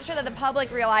I'm just not sure that the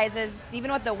public realizes even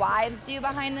what the wives do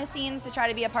behind the scenes to try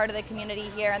to be a part of the community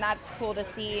here, and that's cool to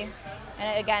see.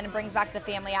 And again, it brings back the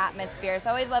family atmosphere. So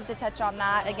I always love to touch on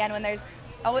that. Again, when there's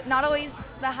not always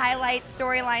the highlight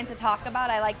storyline to talk about,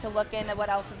 I like to look into what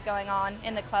else is going on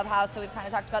in the clubhouse. So we've kind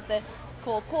of talked about the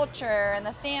cool culture and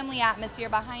the family atmosphere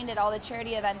behind it, all the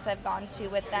charity events I've gone to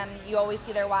with them. You always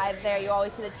see their wives there. You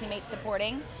always see the teammates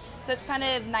supporting. So it's kind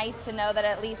of nice to know that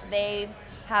at least they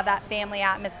have that family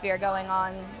atmosphere going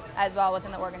on as well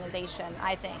within the organization,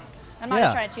 I think. I'm not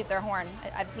just trying to toot their horn.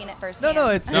 I've seen it firsthand. No,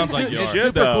 it's Sounds like it's yours.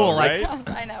 super cool. Right?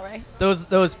 I know, right?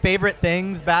 Those favorite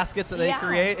things baskets that they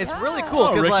create. It's really cool.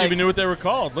 Oh, Rick like, even knew what they were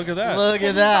called. Look at that. Look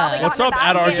at that. What's up,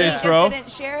 at RJ's Just Throw?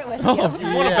 didn't share it with You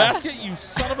you. want a basket, you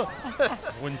son of a...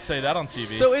 Wouldn't say that on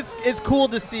TV. So it's cool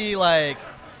to see, like,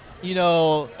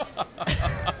 John,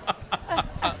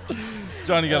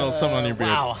 you got a little something on your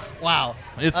beard. Wow.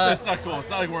 It's not cool. It's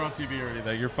not like we're on TV or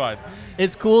anything. You're fine.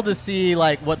 It's cool to see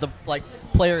like what the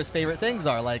players' favorite things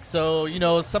are. Like, so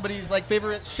somebody's like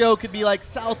favorite show could be like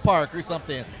South Park or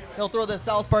something. They'll throw the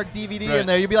South Park DVD in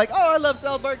there. You'll be like, oh, I love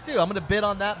South Park too. I'm gonna bid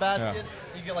on that basket.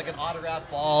 Yeah. You get like an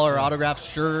autographed ball or autographed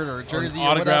shirt or jersey or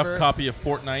autographed copy of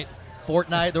Fortnite.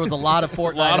 There was a lot of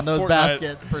Fortnite in those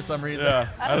baskets for some reason. Yeah,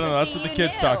 I don't know. That's what the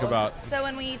kids talk about. So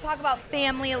when we talk about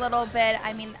family a little bit,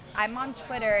 I mean, I'm on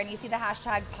Twitter, and you see the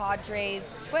hashtag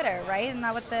Padres Twitter, right? Isn't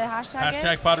that what the hashtag is?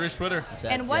 Hashtag Padres Twitter.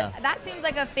 And that seems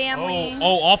like a family.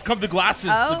 Off come the glasses.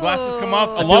 The glasses come off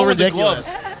I along feel with ridiculous.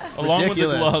 the gloves. Along with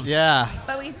the gloves. Yeah.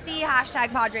 But we see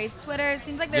hashtag Padres Twitter. It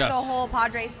seems like there's a whole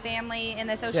Padres family in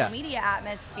the social media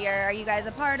atmosphere. Are you guys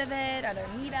a part of it? Are there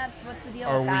meetups? What's the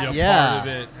deal with that? Are we a part of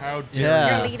it? How dare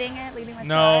you? You're leading it? Leading the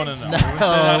No. charge?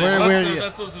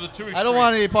 Those are the two extremes. I don't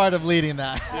want any part of leading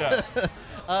that. Yeah.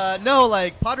 No,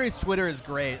 like Padres Twitter is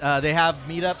great. They have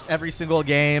meetups every single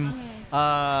game.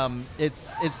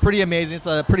 It's pretty amazing. It's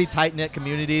a pretty tight-knit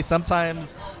community.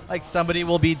 Sometimes like somebody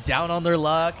will be down on their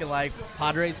luck and like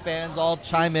Padres fans all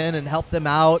chime in and help them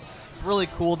out. It's really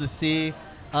cool to see.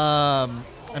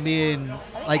 I mean,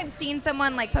 I've seen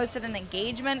someone like posted an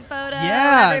engagement photo.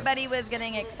 Yeah. Everybody was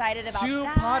getting excited about two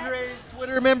that. Padres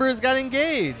Twitter members got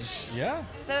engaged. Yeah.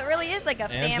 So it really is like a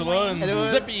Angela family.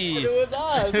 and Zippy. It was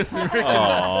us.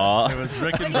 Aww. It was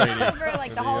Rick and But Brady. even over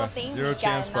like the Hall of Fame Zero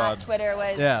Chance weekend, Pod. that Twitter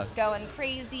was going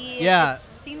crazy. Yeah. It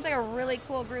seems like a really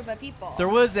cool group of people. There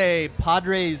was a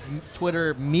Padres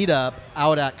Twitter meetup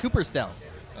out at Cooperstown.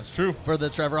 That's true. For the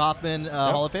Trevor Hoffman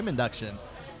Hall of Fame induction.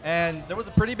 And there was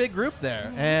a pretty big group there.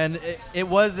 Mm-hmm. And it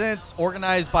wasn't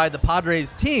organized by the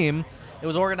Padres team. It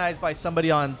was organized by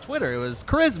somebody on Twitter. It was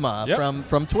Charisma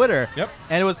from Twitter. Yep.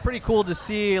 And it was pretty cool to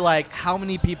see like how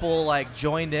many people like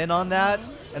joined in on that.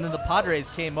 Mm-hmm. And then the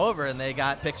Padres came over and they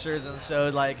got pictures and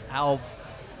showed like how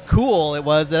cool it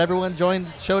was that everyone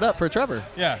showed up for Trevor.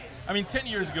 Yeah. I mean, 10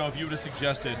 years ago, if you would have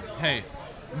suggested, hey,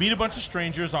 meet a bunch of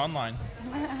strangers online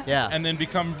and then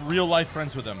become real-life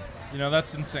friends with them,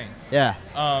 that's insane. Yeah.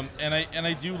 And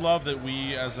I do love that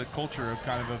we as a culture have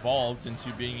kind of evolved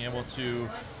into being able to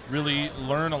really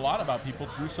learn a lot about people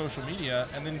through social media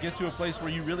and then get to a place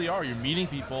where you really are. You're meeting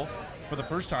people for the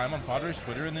first time on Padres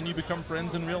Twitter, and then you become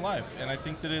friends in real life. And I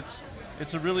think that it's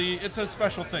a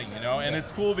special thing, and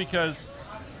it's cool because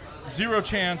zero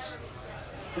chance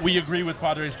we agree with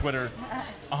Padres Twitter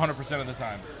 100% of the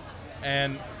time.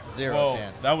 And zero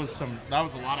chance. That was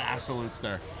a lot of absolutes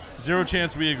there. Zero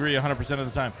chance we agree 100% of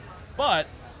the time. But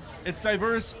it's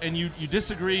diverse, and you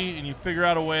disagree, and you figure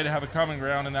out a way to have a common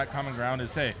ground, and that common ground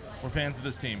is, hey, we're fans of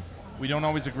this team. We don't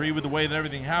always agree with the way that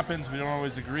everything happens. We don't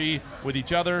always agree with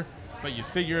each other, but you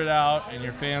figure it out, and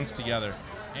you're fans together.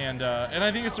 And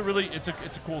I think it's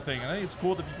a cool thing. And I think it's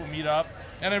cool that people meet up.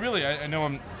 And I know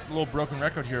I'm a little broken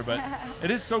record here, but it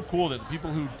is so cool that the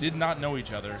people who did not know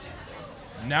each other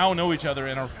now know each other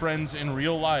and are friends in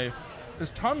real life.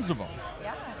 There's tons of them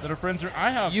that are friends. I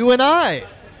have you and I.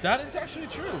 That is actually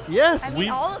true. Yes. I mean,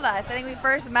 all of us. I think we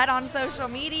first met on social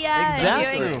media. Exactly.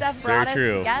 And doing stuff brought us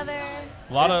together.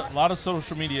 A lot of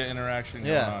social media interaction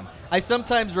going on. I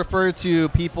sometimes refer to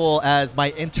people as my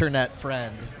internet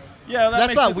friend. Yeah,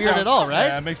 that's not weird at all, right?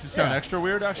 Yeah, it makes it sound extra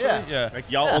weird, actually. Yeah. Like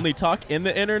y'all only talk in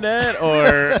the internet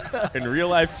or in real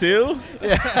life too?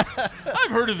 Yeah.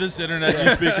 I've heard of this internet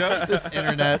you speak of. This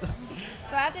internet.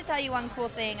 So I have to tell you one cool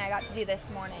thing I got to do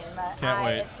this morning. But Can't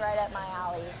wait. It's right up my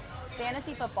alley.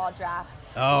 Fantasy football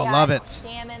draft. Oh, We got love it.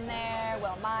 Sam in there,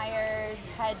 Will Myers,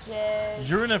 Hedges.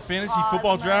 You're in a fantasy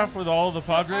football Hosmer. draft with all the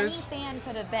Padres? So any fan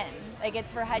could have been. Like,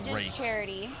 it's for Hedges Great.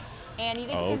 charity. And you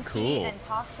get to Oh, compete cool. and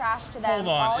talk trash to them Hold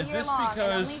on, all is year this long. because-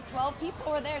 And only 12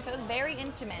 people were there, so it was very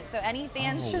intimate. So any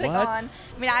fans Oh, should have what? gone.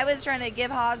 I mean, I was trying to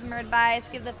give Hosmer advice,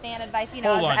 give the fan advice. You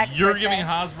know, Hold as on, the expert you're giving there.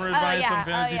 Hosmer advice on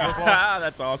fantasy football?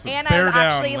 That's awesome. And Bear I was down,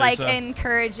 actually like Lisa.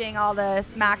 encouraging all the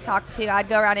smack talk too. I'd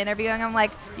go around interviewing. I'm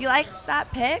like, you like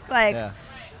that pick? Like,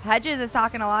 Hedges is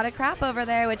talking a lot of crap over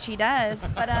there, which he does.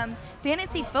 But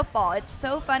fantasy football, it's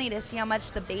so funny to see how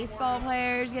much the baseball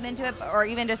players get into it, or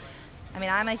even just. I mean,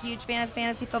 I'm a huge fan of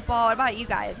fantasy football. What about you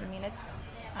guys? I mean,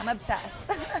 I'm obsessed.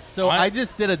 So I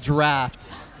just did a draft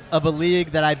of a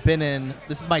league that I've been in.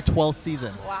 This is my 12th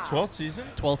season. Wow. 12th season?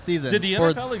 12th season. Did the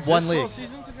for NFL exist one 12 league.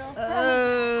 seasons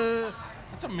ago?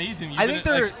 That's amazing. I think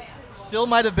there still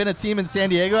might have been a team in San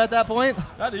Diego at that point.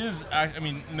 That is, I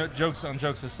mean, no, jokes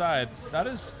aside, that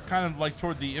is kind of like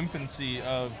toward the infancy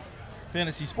of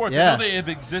fantasy sports. Yeah. I know they have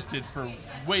existed for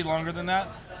way longer than that,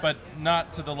 but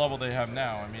not to the level they have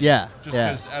now. I mean, Yeah, just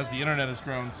because as the internet has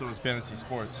grown, so has fantasy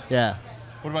sports. Yeah.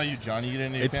 What about you, Johnny? You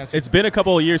didn't need fantasy? It's been a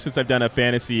couple of years since I've done a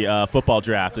fantasy football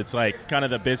draft. It's like kind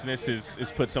of the business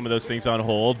is put some of those things on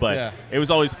hold, but it was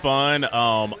always fun.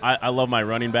 I love my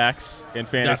running backs in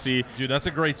fantasy. That's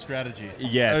a great strategy.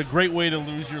 Yes. A great way to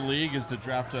lose your league is to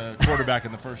draft a quarterback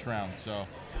in the first round. So.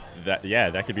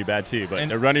 That could be bad too. But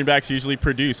the running backs usually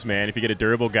produce, man. If you get a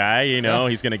durable guy,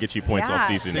 he's going to get you points all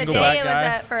season. So today it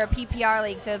was for a PPR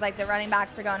league, so it was like the running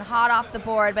backs were going hot off the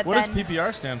board. But what then does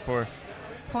PPR stand for?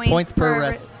 Points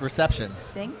per reception.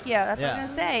 Thank you. That's what I was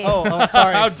going to say. Oh,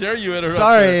 sorry. How dare you interrupt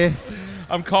Sorry. her?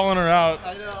 I'm calling her out.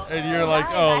 I know. And you're like,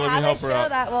 oh, let me help her out.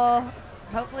 That will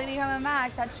hopefully be coming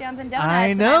back. Touchdowns and donuts.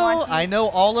 I know. I know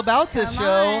all about this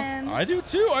show. I do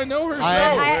too. I know her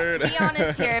show. Be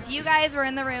honest here. If you guys were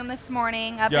in the room this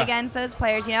morning up against those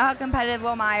players, you know how competitive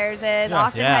Will Myers is.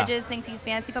 Austin Hedges thinks he's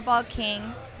fantasy football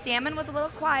king. Stammen was a little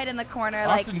quiet in the corner.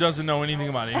 Austin doesn't know anything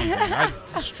about anything. I'd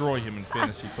destroy him in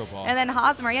fantasy football. And then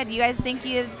Hosmer, do you guys think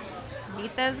you'd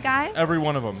beat those guys? Every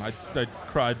one of them. I'd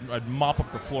cry. I'd mop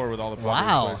up the floor with all the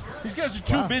players. These guys are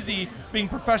too busy being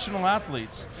professional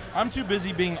athletes. I'm too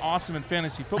busy being awesome in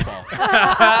fantasy football.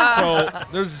 So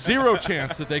there's zero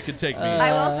chance that they could take me.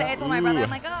 I will say, I told my brother, I'm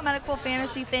like, I'm at a cool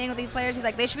fantasy thing with these players. He's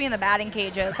like, they should be in the batting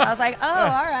cages. I was like, oh,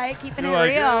 all right, keeping it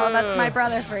real. That's my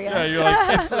brother for you. Yeah, you're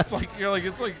like,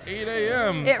 it's like 8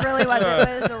 a.m. It really was.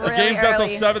 It was really the game's not till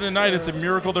early. 7 at night. It's a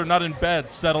miracle they're not in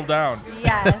bed. Settle down.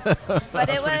 Yes, but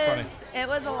it was funny. it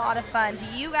was a lot of fun. Do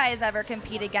you guys ever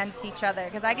compete against each other?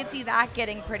 Because I could see that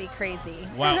getting pretty crazy.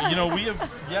 Wow, we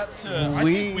have yet to. I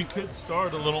think we could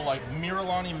start a little like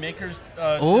Miralani Makers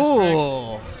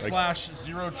District /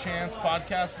 Zero Chance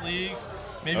Podcast League.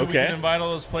 Maybe we can invite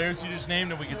all those players you just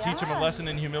named, and we could teach them a lesson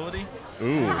in humility.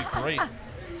 Ooh, that'd be great.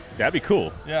 That'd be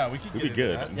cool. Yeah, we could. It'd be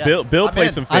good. Yeah. Bill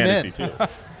plays some fantasy too.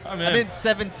 I'm in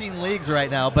 17 leagues right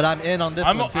now, but I'm in on this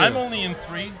one too. I'm only in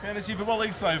 3 fantasy football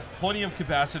leagues, so I have plenty of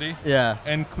capacity. Yeah.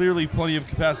 And clearly plenty of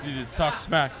capacity to talk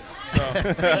smack.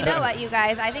 So you know what, you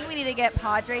guys? I think we need to get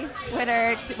Padres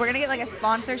Twitter. We're going to get like a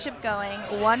sponsorship going.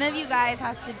 One of you guys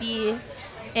has to be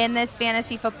in this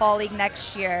fantasy football league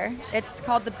next year. It's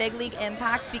called the Big League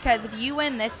Impact, because if you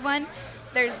win this one,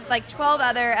 there's like 12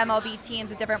 other MLB teams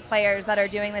with different players that are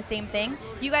doing the same thing.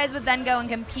 You guys would then go and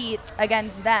compete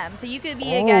against them. So you could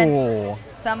be against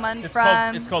someone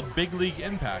it's called Big League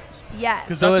Impact. Yes.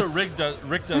 Because that's what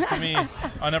Rick does to me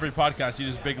on every podcast. He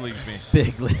just big leagues me.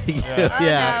 Big league.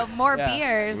 No, more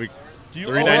beers. You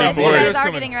 394. You guys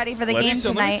are getting ready for the game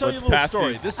tonight. Let me tell you a little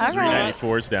story. This is not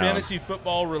 394s down. Fantasy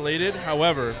football related.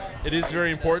 However, it is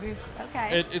very important.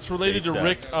 Okay. It's related to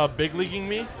Rick big leaguing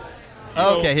me.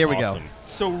 Okay, here we go.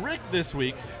 So Rick this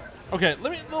week Okay,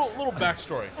 let me little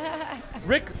backstory.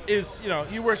 Rick is,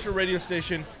 he works for a radio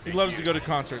station. He loves to go to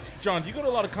concerts. John, do you go to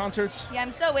a lot of concerts? Yeah,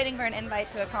 I'm still waiting for an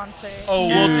invite to a concert. Oh,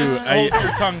 well, just hold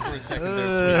your tongue for a second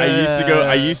there. I used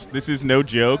to go. This is no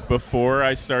joke. Before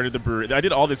I started the brewery, I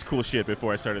did all this cool shit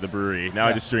before I started the brewery. Now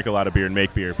I just drink a lot of beer and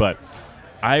make beer. But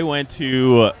I went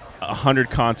to 100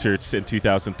 concerts in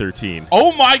 2013.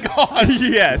 Oh my God!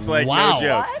 Yes, like Wow. no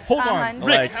joke. What? Hold on, 100?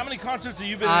 Rick. How many concerts have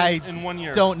you been in 1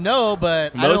 year? Don't know,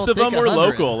 but Most I of don't them think were 100.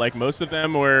 local. Like most of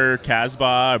them were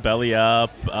Casbah, or Belly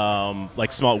Up,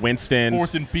 like small Winston's.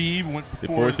 Fourth and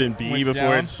B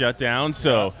before it shut down.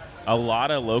 So a lot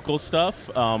of local stuff.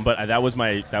 But that was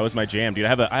my jam, dude. I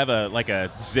have a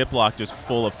Ziploc just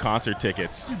full of concert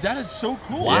tickets. Dude, that is so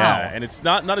cool. Yeah, and it's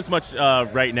not as much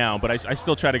right now, but I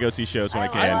still try to go see shows when I I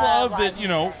can. love that.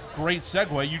 Great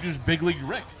segue. You just big league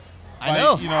Rick. I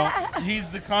know. He's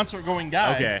the concert going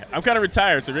guy. Okay, I'm kind of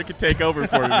retired, so Rick can take over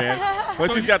for me, man.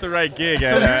 Once he's got the right gig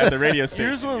at the radio station.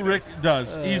 Here's what Rick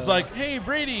does. He's like, hey,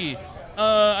 Brady,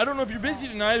 I don't know if you're busy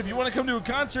tonight. If you want to come to a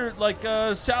concert, like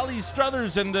Sally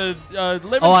Struthers and the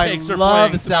Lemon Cakes are love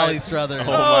playing Sally tonight." Struthers.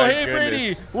 Oh, Oh, my hey, goodness.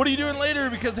 Brady, what are you doing later?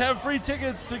 Because I have free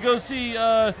tickets to go see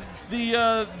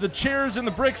the chairs and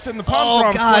the bricks and the pom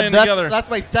proms playing together. That's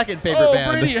my second favorite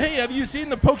band. Brady, hey, have you seen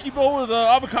the Poke Bowl with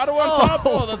avocado on top?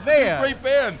 Oh, that's man. a great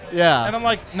band. Yeah. And I'm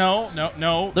like, no.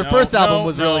 Their first album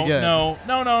was really good. No.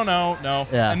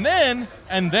 Yeah.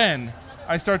 And then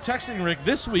I start texting Rick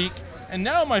this week, and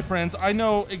now, my friends, I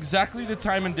know exactly the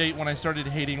time and date when I started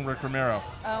hating Rick Romero.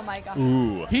 Oh my God.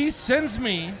 Ooh. He sends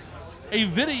me a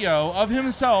video of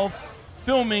himself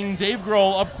filming Dave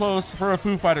Grohl up close for a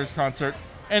Foo Fighters concert.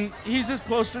 And he's as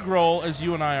close to Grohl as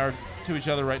you and I are to each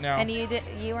other right now. And you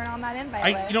weren't on that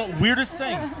invite list. Weirdest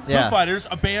thing. Yeah. Foo Fighters,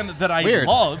 a band that I Weird.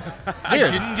 love, I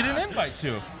Weird. didn't get an invite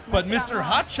to. But Must Mr.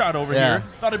 have Hotshot over Yeah. here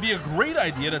thought it'd be a great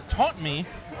idea to taunt me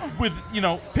with,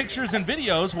 pictures and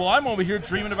videos while I'm over here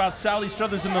dreaming about Sally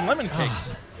Struthers and the Lemon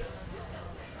Cakes.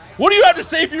 What do you have to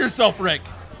say for yourself, Rick?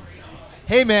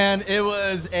 Hey, man, it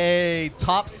was a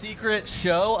top secret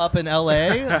show up in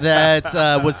L.A. that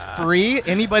was free.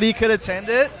 Anybody could attend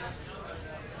it.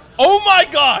 Oh my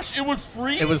gosh, it was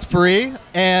free? It was free.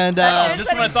 And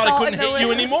just when I thought I couldn't hit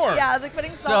you anymore. Yeah, I was like putting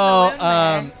salt in the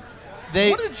wound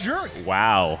there. What a jerk.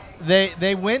 Wow.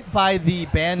 they went by the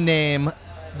band name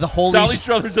The Holy Sally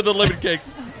Struthers and the Lemon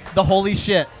Cakes. The Holy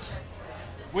Shits.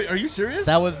 Wait, are you serious?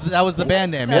 That was the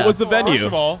band name. What Yeah. was the venue? First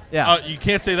of all, Yeah. you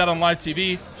can't say that on live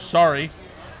TV. Sorry.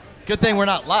 Good thing we're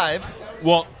not live.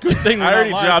 Well, good thing we're I already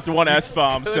not live. dropped one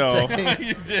S-bomb, so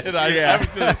You did. I Yeah. was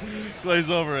going to glaze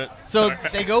over it. So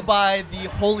they go by the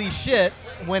Holy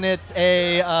Shits when it's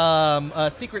a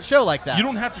secret show like that. You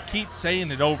don't have to keep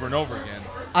saying it over and over again.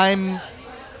 I'm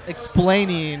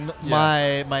explaining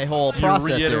my whole You're process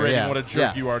reiterating here. Yeah. what a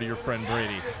jerk you are to your friend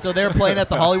Brady. So they're playing at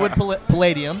the Hollywood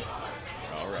Palladium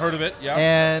Heard of it? Yeah.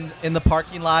 and in the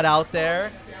parking lot out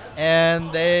there,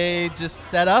 and they just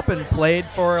set up and played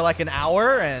for like an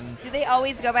hour. And Do they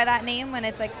always go by that name when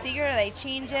it's like secret, or they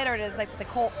change it, or does like the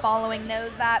cult following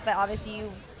knows that? But obviously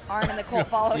you aren't in the cult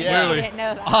following, Yeah. so you didn't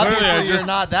know that. obviously I you're just-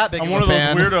 not that big I'm of one a of those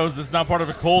fan. weirdos that's not part of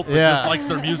a cult but Yeah. just likes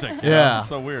their music. you Yeah. know? It's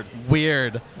so weird.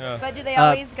 Weird. Yeah. But do they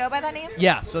always go by that name?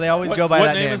 Yeah. So they always What, go by what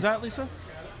that name is that, Lisa?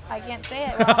 I can't say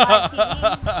it. We're on live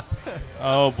TV.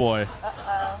 Oh, boy.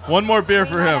 Uh-oh. One more beer We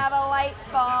for might him. have a light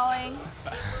falling.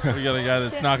 We got a guy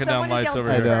that's knocking down Someone lights yelled over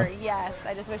I here. know. timber. Yes,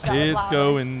 I just wish that was It's louder.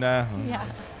 going down. Yeah.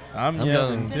 I'm I'm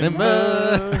yelling yelling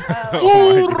timber. timber.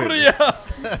 Ooh,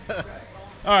 yes.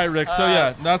 All right, Rick. So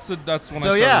yeah, that's when I so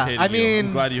started yeah, hating I you. mean,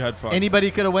 I'm glad you had fun.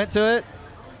 Anybody could have went to it.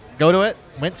 Go to it.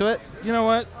 Went to it. You know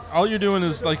what? All you're doing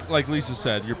is like Lisa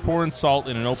said, you're pouring salt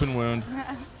in an open wound.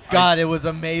 God, it was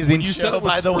amazing When you show, said it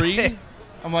was by the free, way.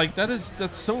 I'm like, that's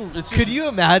so. It's Could you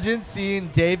imagine seeing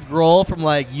Dave Grohl from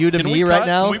like You to Can Me we right cut?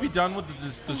 now? Can we be done with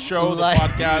the show, Like- the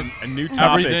podcast, a new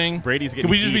topic. everything? Brady's getting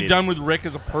Can we just be heated. done with Rick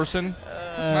as a person?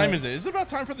 What time is it? Is it about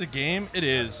time for the game? It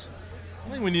is.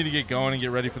 I think we need to get going and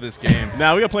get ready for this game.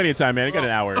 Now we got plenty of time, man. We got an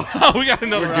hour. Oh, we got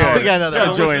another We're hour. good. We got another Yeah,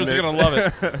 hour. the Enjoying listeners are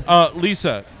this. gonna love it.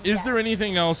 Lisa, is there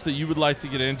anything else that you would like to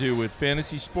get into with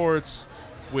fantasy sports,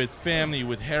 with family,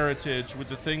 with heritage, with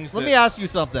the things Let that... me ask you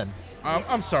something.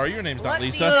 I'm sorry, your name's not What's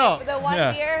Lisa. No. The one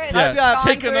Yeah. beer has I've got- gone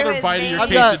Take through another his bite of your veins.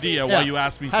 I've got- quesadilla yeah. while you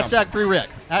ask me something. Hashtag free Rick.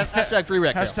 Hashtag free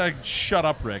Rick. here. Hashtag shut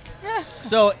up, Rick.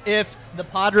 So if the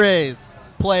Padres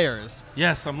players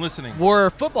Yes, I'm listening. were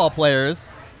football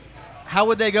players, how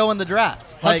would they go in the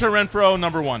draft? Like, Hunter Renfrow,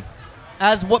 number one.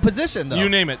 as what position though? You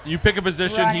name it. You pick a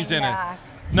position, Running he's in back.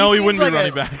 it. No, he seems wouldn't like be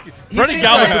running a- back. he Freddie seems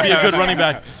Galvis like would be a a- good running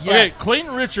back. Yes. Okay,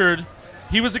 Clayton Richard,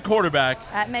 he was a quarterback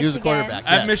At Michigan. He was a quarterback.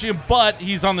 at Yes. Michigan, but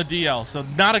he's on the DL, so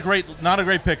not a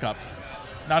great pickup.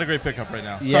 Not a great pickup right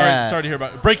now. Yeah. Sorry to hear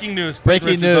about it. Breaking news.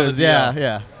 Breaking news.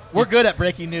 Yeah. We're good at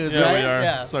breaking news, Yeah, right? we are.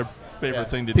 Yeah. It's our favorite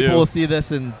thing to do. People will see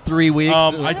this in 3 weeks.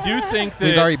 I do think that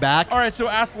he's already back. All right, so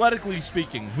athletically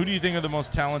speaking, who do you think are the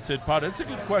most talented pod? It's a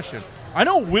good question. I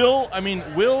know Will. I mean,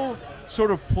 Will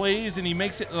sort of plays and he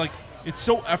makes it like it's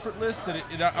so effortless that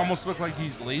it almost looks like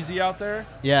he's lazy out there.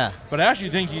 Yeah. But I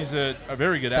actually think he's a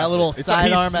very good athlete. That little It's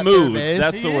sidearm he's at smooth. third base.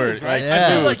 That's He the is, word. right? Yeah. I feel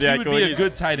Smooth. like he would be a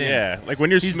good tight end. Yeah, like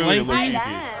when you're He's smooth, it looks lengthy. easy.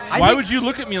 Tight end. Why think- would you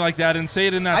look at me like that and say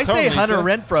it in that I tone, say Lisa? Hunter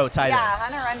Renfroe tight end. Yeah,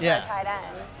 Hunter Renfroe Yeah. tight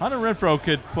end. Hunter Renfroe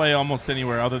could play almost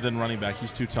anywhere other than running back.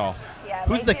 He's too tall. Yeah.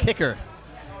 Who's they the do- kicker?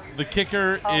 The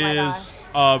kicker Oh my is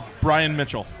Brian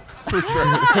Mitchell. For sure.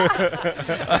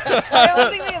 I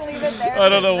don't think they leave it there. I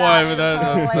don't know why, but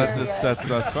hilarious.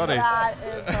 that's funny. That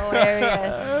is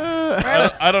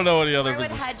hilarious. I don't know any other Where would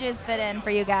business. Hedges fit in for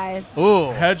you guys?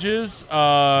 Ooh. Hedges,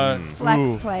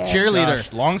 Flex player. Cheerleader.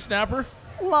 gosh, long snapper,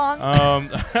 Long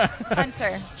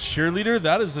Hunter. cheerleader.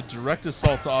 That is a direct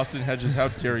assault to Austin Hedges. How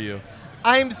dare you?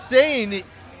 I'm saying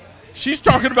She's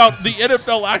talking about the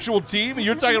NFL actual team, and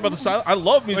you're talking about the silent. I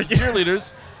love me some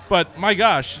cheerleaders, but my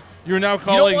gosh, you're now you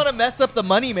calling. don't want to mess up the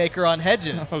moneymaker on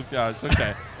Hedges. Oh gosh.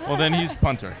 Okay. Well, then he's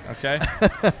punter. Okay.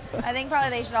 I think probably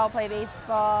they should all play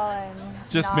baseball and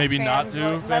Just maybe not do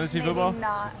let's fantasy maybe football?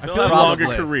 Not. I They'll feel have like longer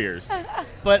Probably. careers.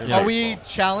 But Yeah. are we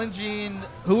challenging?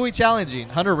 Who are we challenging?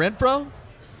 Hunter Renfroe?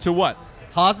 to what?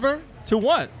 Hosmer? To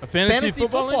what? A fantasy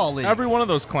Football league. Every one of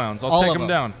those clowns. I'll All take of them them.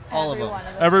 down. All of Every them. one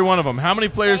of them. Every one of them. How many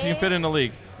players can They- you fit in the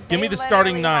league? Give me They the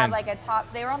starting literally have 9. like a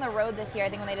top. They were on the road this year. I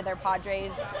think when they did their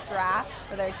Padres drafts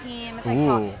for their team. It's like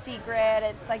top Ooh. secret.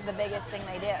 It's like the biggest thing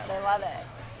they do. They love it.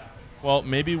 Well,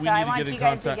 maybe we So I need to want get you in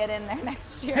guys to contact. get in there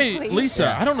next year. Hey, please. Lisa,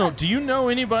 Yeah. I don't know. Do you know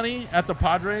anybody at the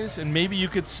Padres? And maybe you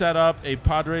could set up a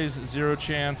Padres Zero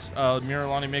Chance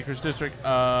Miralani Makers District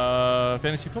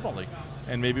fantasy football league,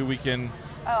 and maybe we can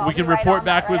Oh, I'll we can be right report on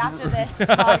back that right with. after this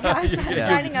podcast. I'm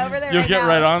Yeah. running over there. You'll right get now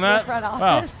right on to the that. front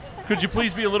Wow. office. Could you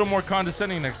please be a little more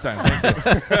condescending next time? Thank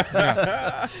you.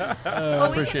 Yeah.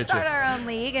 Well, we appreciate can start you. our own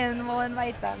league and we'll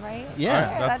invite them, right? Yeah.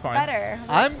 All right, that's fine. better.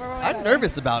 I'm We're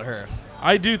nervous about her.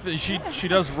 I do think she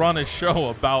does run a show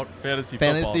about fantasy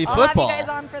Fantasy football. I'll football. have you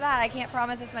guys on for that. I can't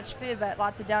promise as much food, but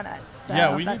lots of donuts. So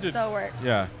Yeah, we that need to- still works.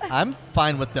 Yeah. I'm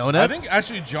fine with I donuts. think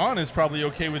actually John is probably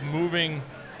okay with moving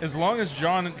as long as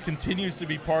John continues to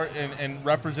be part and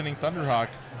representing Thunderhawk.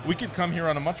 We could come here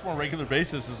on a much more regular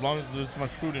basis as long as this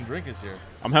much food and drink is here.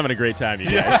 I'm having a great time,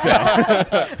 you guys. So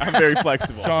I'm very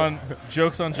flexible. John,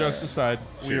 jokes on jokes aside,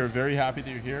 we Sure. are very happy that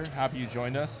you're here. Happy you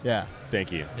joined us. Yeah.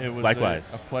 Thank you. It was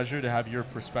Likewise. a pleasure to have your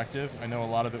perspective. I know a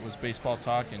lot of it was baseball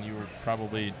talk, and you were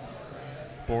probably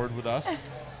bored with us.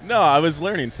 No, I was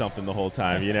learning something the whole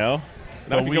time, you know?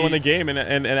 Now I But can go we- in the game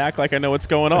and act like I know what's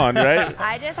going on, right?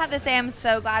 I just have to say I'm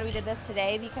so glad we did this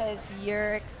today because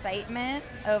your excitement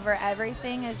over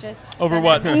everything is just Over been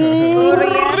what?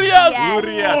 Urias.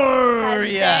 Yes.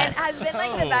 Urias. Has been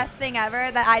like the best thing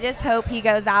ever. That I just hope he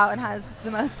goes out and has the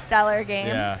most stellar game.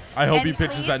 Yeah, I hope And he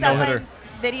pitches please that no-hitter. someone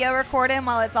Video record him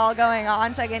while it's all going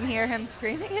on so I can hear him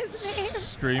screaming his name.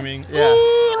 Screaming. Yeah.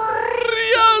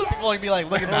 Urias! People like be like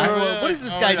looking back. What is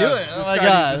this Oh guy my gosh. doing? This Oh my guy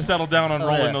god. needs to settle down on Oh,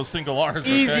 rolling yeah. those single R's. okay?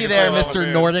 Easy there, Oh, Mr.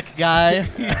 man. Nordic guy.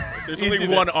 There's Easy only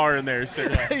there. one R in there, sir.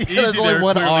 There's Easy only there,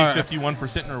 one clearly R.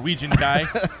 51% Norwegian guy.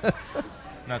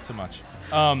 Not so much.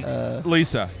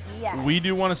 Lisa, Yes. we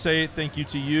do want to say thank you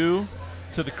to you,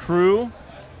 to the crew,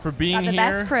 for being Got the here.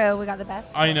 best crew. We got the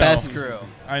best crew. I know. Best crew.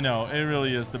 I know. It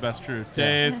really is the best crew.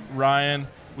 Dave, Ryan,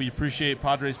 we appreciate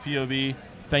Padres POV.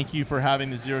 Thank you for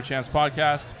having the Zero Chance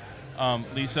podcast.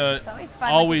 Lisa, It's always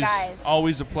fun with you guys.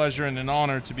 always a pleasure and an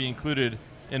honor to be included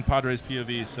in Padres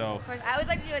POV. So Of course, I always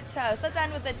like to do a toast. Let's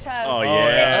end with a toast. Oh, It's a yeah.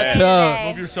 big day Toast. today.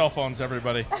 move your cell phones,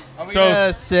 everybody. Are we Toast.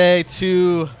 gonna say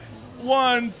to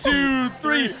 1, 2,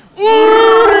 3.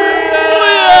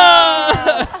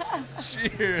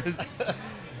 Cheers.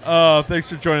 Thanks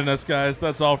for joining us, guys.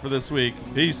 That's all for this week.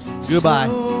 Peace. goodbye?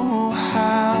 Oh,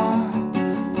 how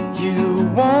you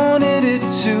wanted it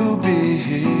to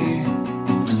be.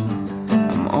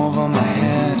 I'm over my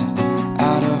head,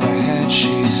 out of her head,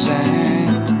 she sang.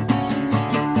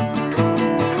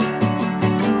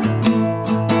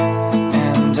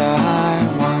 And I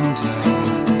wonder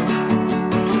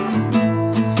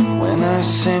when I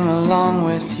sing along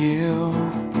with you,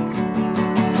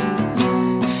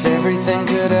 if everything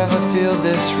could ever feel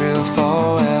this real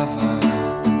forever.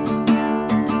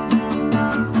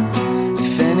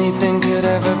 If anything could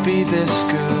ever be this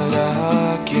good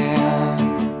again.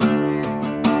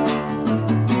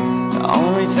 The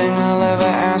only thing I'll ever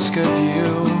ask of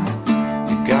you,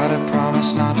 you gotta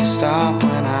promise not to stop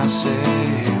when I say